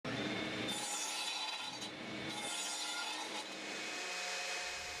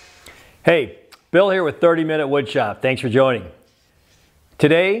Hey, Bill here with 30-Minute Woodshop. Thanks for joining.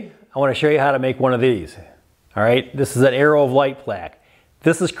 Today, I want to show you how to make one of these. All right, this is an Arrow of Light plaque.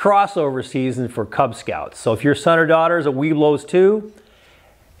 This is crossover season for Cub Scouts. So if your son or daughter is a WEBLEOS too,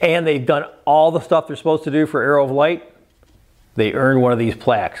 and they've done all the stuff they're supposed to do for Arrow of Light, they earn one of these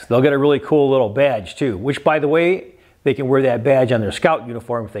plaques. They'll get a really cool little badge too, which by the way, they can wear that badge on their scout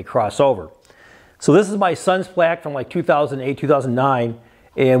uniform if they cross over. So this is my son's plaque from like 2008, 2009.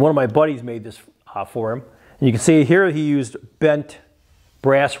 And one of my buddies made this for him. And you can see here he used bent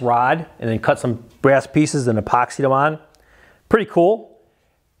brass rod and then cut some brass pieces and epoxied them on. Pretty cool,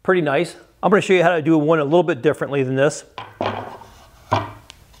 pretty nice. I'm going to show you how to do one a little bit differently than this. What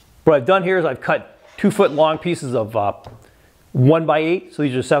I've done here is I've cut 2-foot long pieces of 1x8, so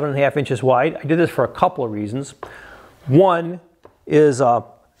these are 7.5 inches wide. I did this for a couple of reasons. One is I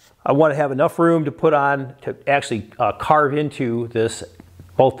want to have enough room to put on, to actually carve into this,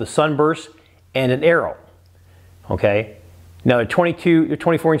 both the sunburst and an arrow. Okay, now they're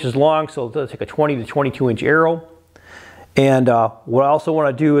 24 inches long, so it'll take a 20 to 22 inch arrow. And what I also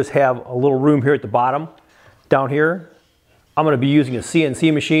want to do is have a little room here at the bottom, down here. I'm going to be using a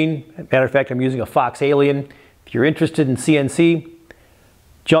CNC machine. Matter of fact, I'm using a Fox Alien. If you're interested in CNC,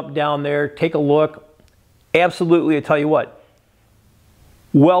 jump down there, take a look. Absolutely, I tell you what,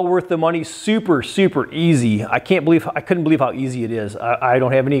 well worth the money. Super easy. I couldn't believe how easy it is. I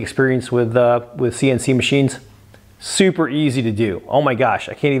don't have any experience with CNC machines. Super easy to do. Oh my gosh,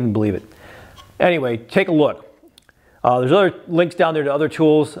 I can't even believe it. Anyway, take a look. There's other links down there to other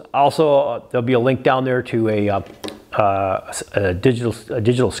tools. Also, there'll be a link down there to a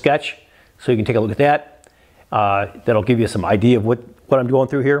digital sketch, so you can take a look at that. That'll give you some idea of what I'm going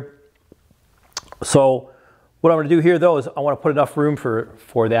through here. So what I'm going to do here though is I want to put enough room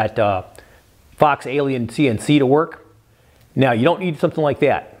for that Fox Alien CNC to work. Now you don't need something like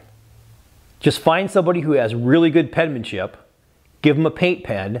that. Just find somebody who has really good penmanship, give them a paint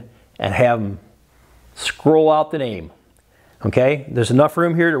pen, and have them scroll out the name. Okay, there's enough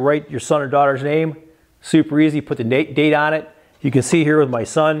room here to write your son or daughter's name. Super easy, put the date on it. You can see here with my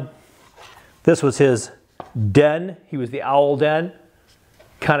son, this was his den. He was the owl den,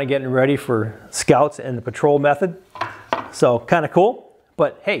 kind of getting ready for scouts and the patrol method. So kind of cool,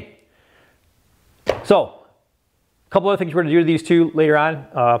 but hey. So a couple other things we're going to do to these two later on.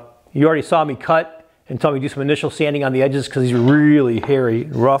 You already saw me cut and saw me do some initial sanding on the edges because these are really hairy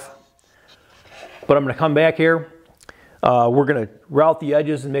and rough. But I'm going to come back here. We're going to route the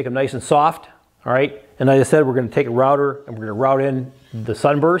edges and make them nice and soft. All right. And as I said, we're going to take a router and we're going to route in the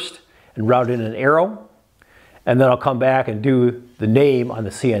sunburst and route in an arrow. And then I'll come back and do the name on the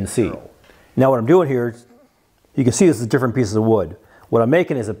CNC. Now what I'm doing here, you can see this is different pieces of wood. What I'm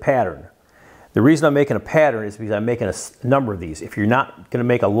making is a pattern. The reason I'm making a pattern is because I'm making a number of these. If you're not going to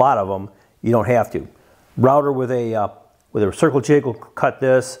make a lot of them, you don't have to. Router with a circle jig will cut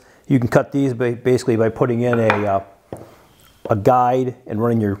this. You can cut these basically by putting in a guide and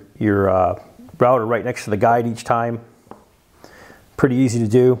running your router right next to the guide each time. Pretty easy to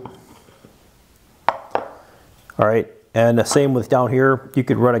do. All right, and the same with down here. You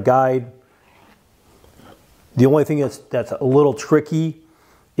could run a guide. The only thing that's a little tricky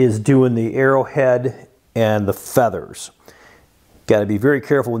is doing the arrowhead and the feathers. Got to be very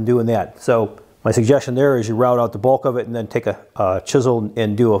careful when doing that. So my suggestion there is you route out the bulk of it and then take a chisel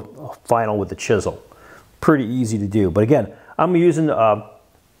and do a final with the chisel. Pretty easy to do. But again, I'm using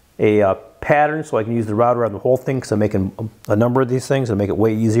a pattern so I can use the router on the whole thing because I'm making a number of these things and make it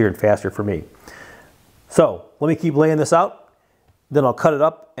way easier and faster for me. So let me keep laying this out, then I'll cut it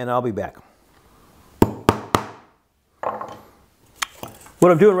up and I'll be back.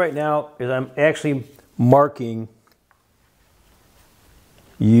 What I'm doing right now is I'm actually marking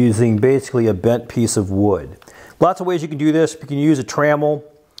using basically a bent piece of wood. Lots of ways you can do this. You can use a trammel.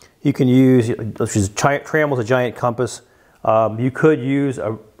 You can use, trammel is a giant compass. You could use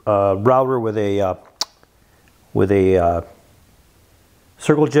a router with a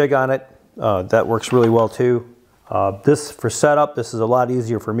circle jig on it. That works really well too. This for setup, this is a lot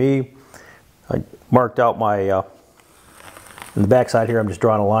easier for me. I marked out my, in the back side here, I'm just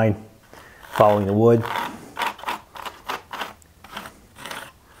drawing a line, following the wood.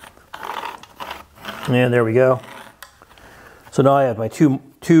 And there we go. So now I have my two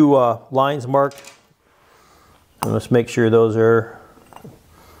lines marked. And let's make sure those are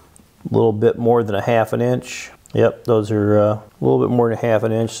a little bit more than a ½ inch. Yep, those are a little bit more than a ½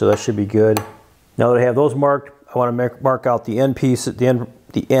 inch, so that should be good. Now that I have those marked, I want to mark out the end piece, the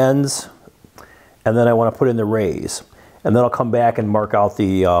ends, and then I want to put in the rays. And then I'll come back and mark out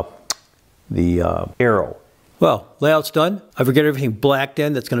the arrow. Well, layout's done. I've got everything blacked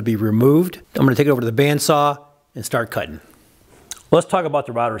in that's going to be removed. I'm going to take it over to the bandsaw and start cutting. Let's talk about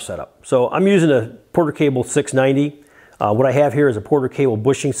the router setup. So I'm using a Porter Cable 690. What I have here is a Porter Cable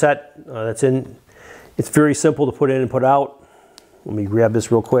bushing set that's in. It's very simple to put in and put out. Let me grab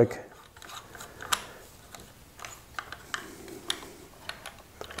this real quick.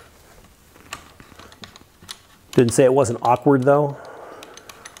 Didn't say it wasn't awkward though.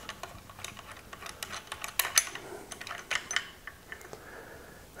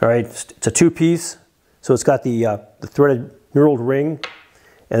 All right, it's a two-piece, so it's got the threaded knurled ring,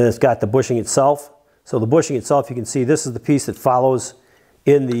 and then it's got the bushing itself. So the bushing itself, you can see this is the piece that follows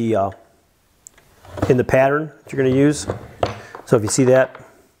in the pattern that you're going to use. So if you see that,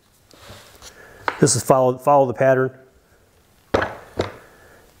 this is follow the pattern.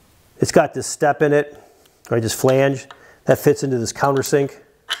 It's got this step in it, right? This flange that fits into this countersink.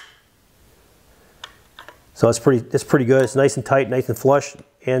 So it's pretty good. It's nice and tight, nice and flush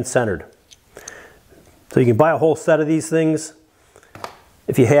and centered. So you can buy a whole set of these things.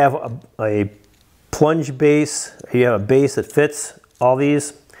 If you have a plunge base, you have a base that fits all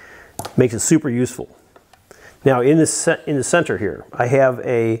these, makes it super useful. Now in the center here, I have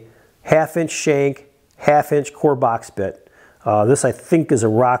a 1/2 inch shank, 1/2 inch core box bit. This I think is a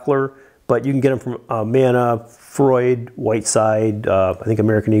Rockler, but you can get them from Mana, Freud, Whiteside, I think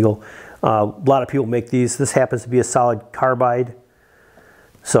American Eagle. A lot of people make these. This happens to be a solid carbide,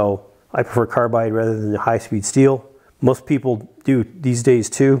 so I prefer carbide rather than the high-speed steel. Most people do these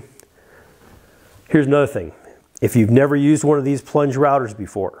days too. Here's another thing. If you've never used one of these plunge routers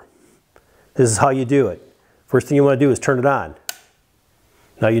before, this is how you do it. First thing you want to do is turn it on.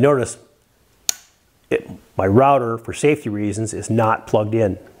 Now you notice my router, for safety reasons, is not plugged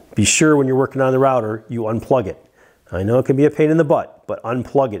in. Be sure when you're working on the router, you unplug it. I know it can be a pain in the butt, but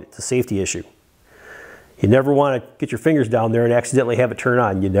unplug it. It's a safety issue. You never want to get your fingers down there and accidentally have it turn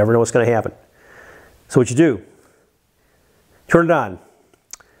on. You never know what's going to happen. So what you do, turn it on.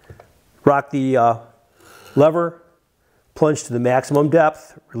 Rock the lever, plunge to the maximum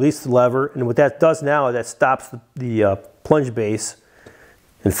depth, release the lever, and what that does now is that stops the plunge base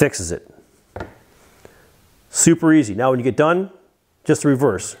and fixes it. Super easy. Now when you get done, just the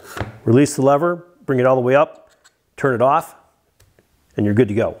reverse. Release the lever, bring it all the way up, turn it off, and you're good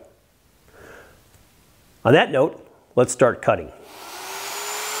to go. On that note, let's start cutting.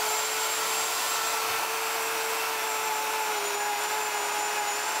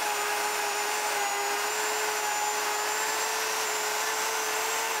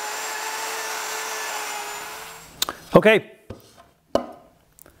 Okay,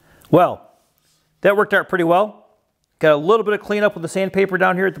 well, that worked out pretty well. Got a little bit of cleanup with the sandpaper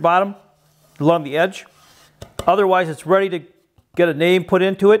down here at the bottom, along the edge. Otherwise, it's ready to get a name put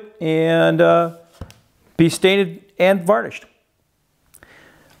into it and be stained and varnished.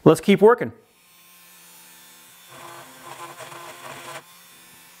 Let's keep working.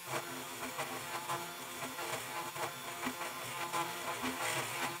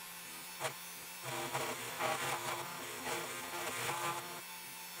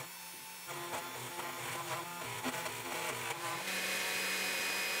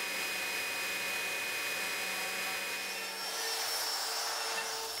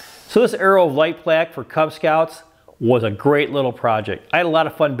 So this Arrow of Light plaque for Cub Scouts was a great little project. I had a lot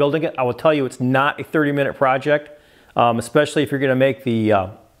of fun building it. I will tell you it's not a 30-minute project, especially if you're going to make the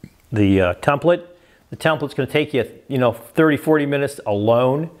template. The template's going to take you, 30, 40 minutes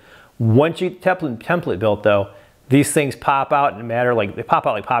alone. Once you get the template built though, these things pop out in a matter they pop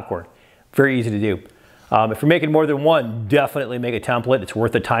out like popcorn. Very easy to do. If you're making more than one, definitely make a template. It's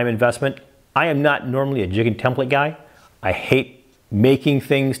worth the time investment. I am not normally a jig and template guy. I hate making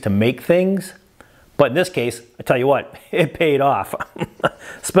things to make things, but in this case, I tell you what, it paid off,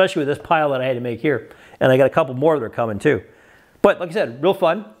 especially with this pile that I had to make here, and I got a couple more that are coming too. But like I said, real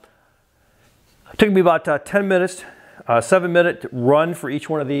fun. It took me about 10 minutes, 7-minute run for each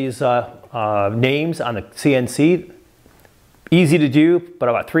one of these names on the CNC. Easy to do, but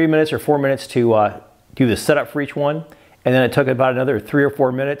about 3 minutes or 4 minutes to do the setup for each one, and then it took about another 3 or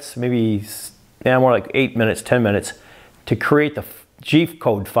 4 minutes, maybe more like 8 minutes, 10 minutes, to create the G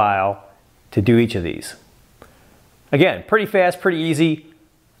code file to do each of these. Again, pretty fast, pretty easy,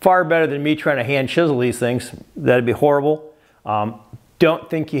 far better than me trying to hand chisel these things. That'd be horrible. Don't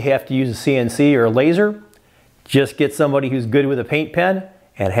think you have to use a CNC or a laser. Just get somebody who's good with a paint pen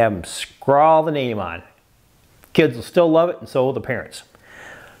and have them scrawl the name on. Kids will still love it, and so will the parents.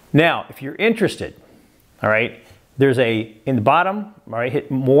 Now, if you're interested, all right, there's in the bottom, all right,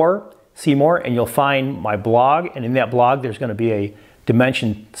 hit more, see more, and you'll find my blog, and in that blog there's going to be a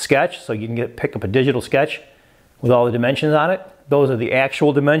dimension sketch, so you can pick up a digital sketch with all the dimensions on it. Those are the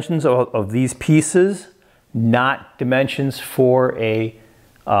actual dimensions of these pieces, not dimensions for a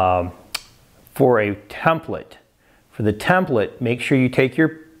template. For the template, make sure you take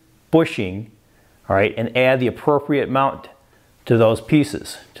your bushing, all right, and add the appropriate amount to those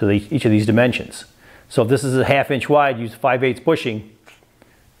pieces, to each of these dimensions. So if this is a 1/2 inch wide, use 5/8 bushing.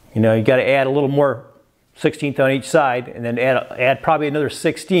 You know, you got to add a little more 1/16 on each side, and then add probably another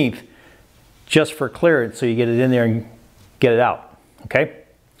 1/16 just for clearance, so you get it in there and get it out. Okay.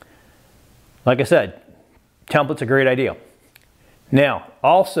 Like I said, template's a great idea. Now,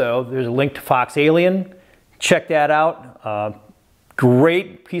 also, there's a link to Fox Alien. Check that out.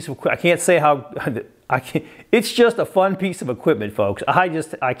 Great piece of equipment. I can't say how. It's just a fun piece of equipment, folks. I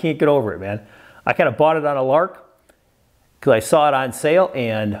can't get over it, man. I kind of bought it on a lark because I saw it on sale,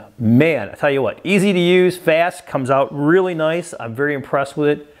 and man, I tell you what, easy to use, fast, comes out really nice. I'm very impressed with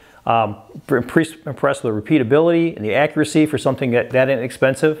it. Very impressed with the repeatability and the accuracy for something that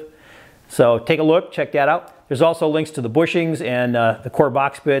inexpensive. So take a look, check that out. There's also links to the bushings and the core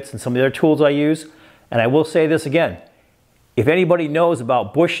box bits and some of the other tools I use. And I will say this again, if anybody knows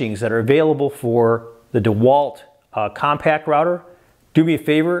about bushings that are available for the DeWalt compact router, do me a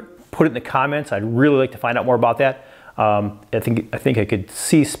favor, put it in the comments. I'd really like to find out more about that. I think I could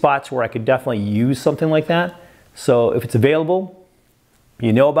see spots where I could definitely use something like that. So if it's available,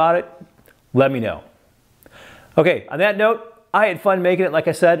 you know about it, let me know. Okay, on that note, I had fun making it, like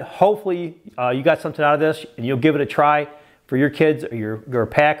I said. Hopefully you got something out of this and you'll give it a try for your kids or your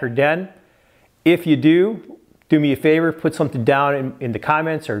pack or den. If you do me a favor, put something down in the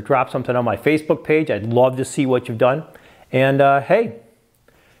comments or drop something on my Facebook page. I'd love to see what you've done. And hey,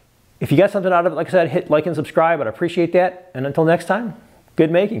 if you got something out of it, like I said, hit like and subscribe. I'd appreciate that. And until next time,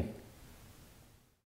 good making.